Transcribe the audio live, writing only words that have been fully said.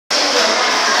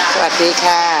วัสดี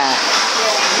ค่ะ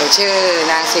หนูชื่อ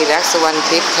นางศรีรักษ์สุวรรณ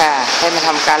ทิพย์ค่ะให้มาท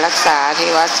ำการรักษาที่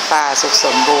วัดป่าสุขส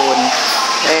มบูรณ์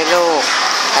ด้วยโรค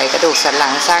ไขกระดูกสันหลั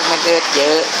งซากเม็ดเลือดเย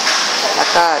อะแล้ว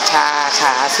ก็ชาข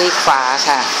าซีกขวา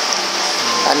ค่ะ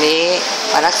ตอนนี้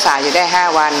มารักษาอยู่ได้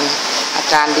5 วันอา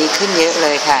การดีขึ้นเยอะเล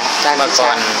ยค่ะเมื่อก่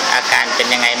อนอาการเป็น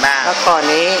ยังไงบ้างเมื่อก่อน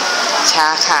นี้ชา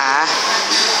ขา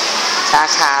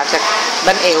จาก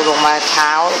บั้นเอวลงมาเท้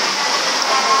า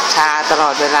ชาตลอ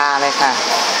ดเวลาเลยค่ะ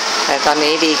แต่ตอน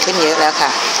นี้ดีขึ้นเยอะแล้วค่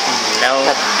ะแล้ว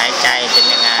หายใจเป็น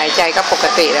ยังไงหายใจก็ปก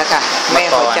ติแล้วค่ะไม่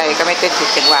หัวใจก็ไม่เต้นผิด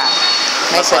จังหวะ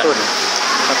ไม่สะดุด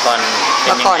เมื่อ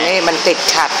ก่อนนี่มันติด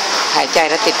ขัดหายใจ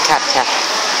แล้วติดขัดค่ะ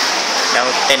แล้ว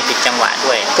เต้นผิดจังหวะ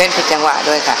ด้วยเต้นผิดจังหวะ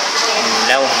ด้วยค่ะแ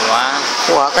ล้ว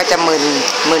หัวก็จะมึ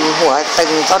นหัวตึ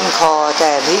งต้นคอแต่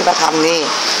ที่มาทำนี่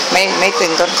ไม่ตึ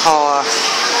งต้นคอ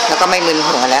แล้วก็ไม่มึน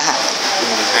หัวแล้วค่ะ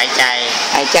หาย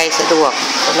ใจสะดวก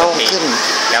โล่งขึ้น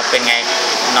แล้วเป็นไง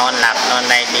นอนหลับนอน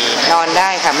ได้ดีนอนได้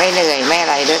ค่ะไม่เหนื่อยไม่อะ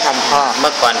ไรด้วยค่ะพ่อเ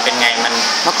มื่อก่อนเป็นไง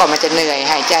เมื่อก่อนมันจะเหนื่อย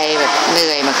หายใจแบบเห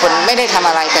นื่อยเหมือนคนไม่ได้ทำ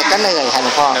อะไรแต่ก็เหนื่อยค่ะหล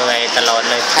วงพ่อเหนื่อยตลอด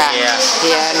เลยเพ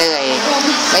ลียเหนื่อย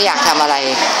ไม่อยากทำอะไร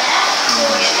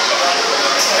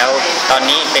แล้วตอน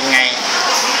นี้เป็นไง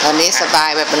ตอนนี้สบาย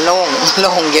แบบมันโ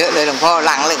ล่งเยอะเลยหลวงพ่อห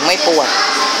ลังหลึงไม่ปวด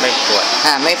ไม่ป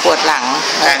วดหลัง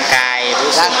ร่างกาย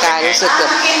รู้สึกแบ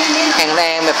บแข็งแร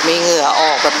งแบบมีเหงื่ออ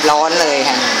อกแบบร้อนเลย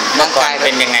ค่ะร่างกายเ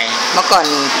ป็นยังไงเมื่อก่อน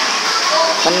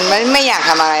มันไม่อยาก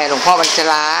ทำอะไรหลวงพ่อมันจะ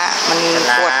ล้ามัน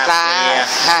ปวดล้า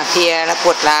เพลียแล้วป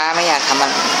วดล้าไม่อยากทำมั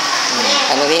นแ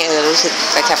ต่ตอนนี้รู้สึก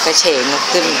กระฉับกระเฉง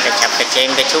ขึ้นกระฉับกระเฉง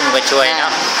กระชุ่มกระชวยเนา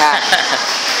ะค่ะ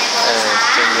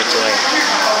ชุ่มกระชวย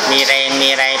มีแร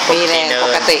งป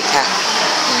กติค่ะ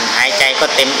หายใจก็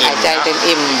เต็ม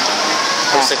อิ่ม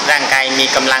รู้สึกร่างกายมี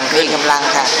กำลังขึ้นกำลัง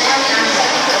ค่ะ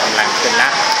กำลังขึ้นนะ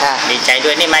ดีใจด้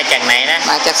วยนี่มาจากไหนนะ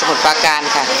มาจากสมุทรปราการ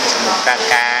ค่ะสมุทรปรา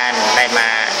การได้มา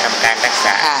ทำการรักษ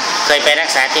าเคยไปรัก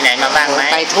ษาที่ไหนมาบ้างไหม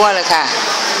ไปทั่วเลยค่ะ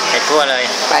ไปทั่วเลย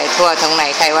ไปทั่วทั้งไหน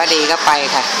ใครว่าดีก็ไป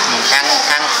ค่ะ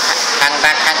ทั้ง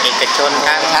รัฐทั้งเอกชน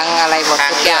ทั้งอะไรหมด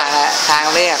ทุกอย่างแล้วทาง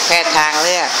เลือกแพทย์ทางเ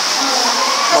ลือก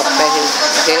หมดไป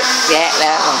เยอะแยะแ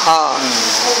ล้วหลวงพ่อ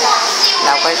เร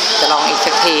าก็จะลองอีก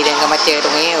สักทีเดินก็มาเจอต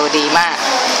รงนี้ดีมาก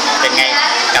เป็นไง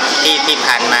กับที่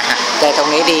ผ่านมาแต่ตรง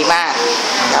นี้ดีมาก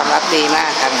ยอมรับดีมาก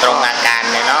ครับตรงอาการ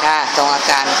เลยเนาะตรงอา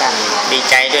การกันดี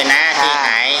ใจด้วยนะที่ห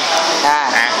าย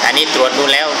อันนี้ตรวจดู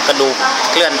แล้วกระดูก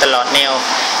เคลื่อนตลอดแนว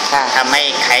ทำให้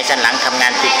ไขสันหลังทำงา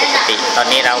นผิดปกติตอน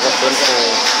นี้เราก็ฟื้นฟู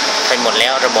ไปหมดแล้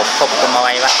วระบบควบคุมอ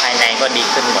วัยวะภายในก็ดี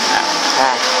ขึ้นหมดแล้ว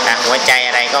หัวใจ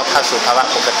อะไรก็เข้าสู่ภาวะ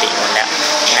ปกติหมดแล้ว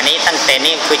อันนี้ตั้งแต่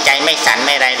นี่คือใจไม่สั่นไ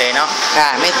ม่อะไรเลยเนาะ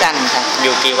ไม่สั่นค่ะอ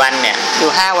ยู่กี่วันเนี่ยอ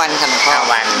ยู่5 วันค่ะ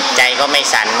5 วันใจก็ไม่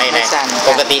สั่นไม่ได้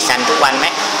ปกติสั่นทุกวันไหม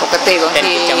ปกติบางที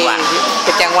เ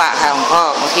ป็นจังหวะค่ะหลวงพ่อ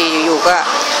บางทีอยู่ๆก็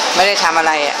ไม่ได้ทำอะไ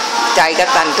รใจก็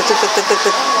สั่นตึ๊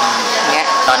กเงี้ย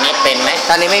ตอนนี้เป็นไหม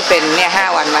ตอนนี้ไม่เป็นเนี่ย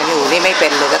5 วันมาอยู่นี่ไม่เป็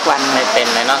นเลยสักวันไม่เป็น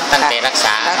เลยเนาะตั้งแต่รักษ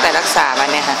ามา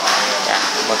เนี่ยค่ะ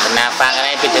หมดนาฟังอะไร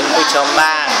ไปถึงผู้ชม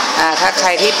บ้างถ้าใคร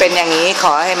ที่เป็นอย่างนี้ข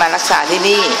อให้มารักษาที่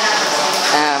นี่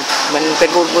มันเป็น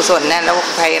บุญกุศลแน่แล้ว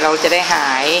ใครเราจะได้หา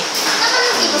ย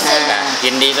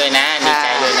ยินดีด้วยนะดีใจ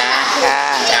ด้วยนะ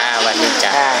จ้าวันนี้จ้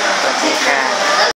าสวัสดีค่ะ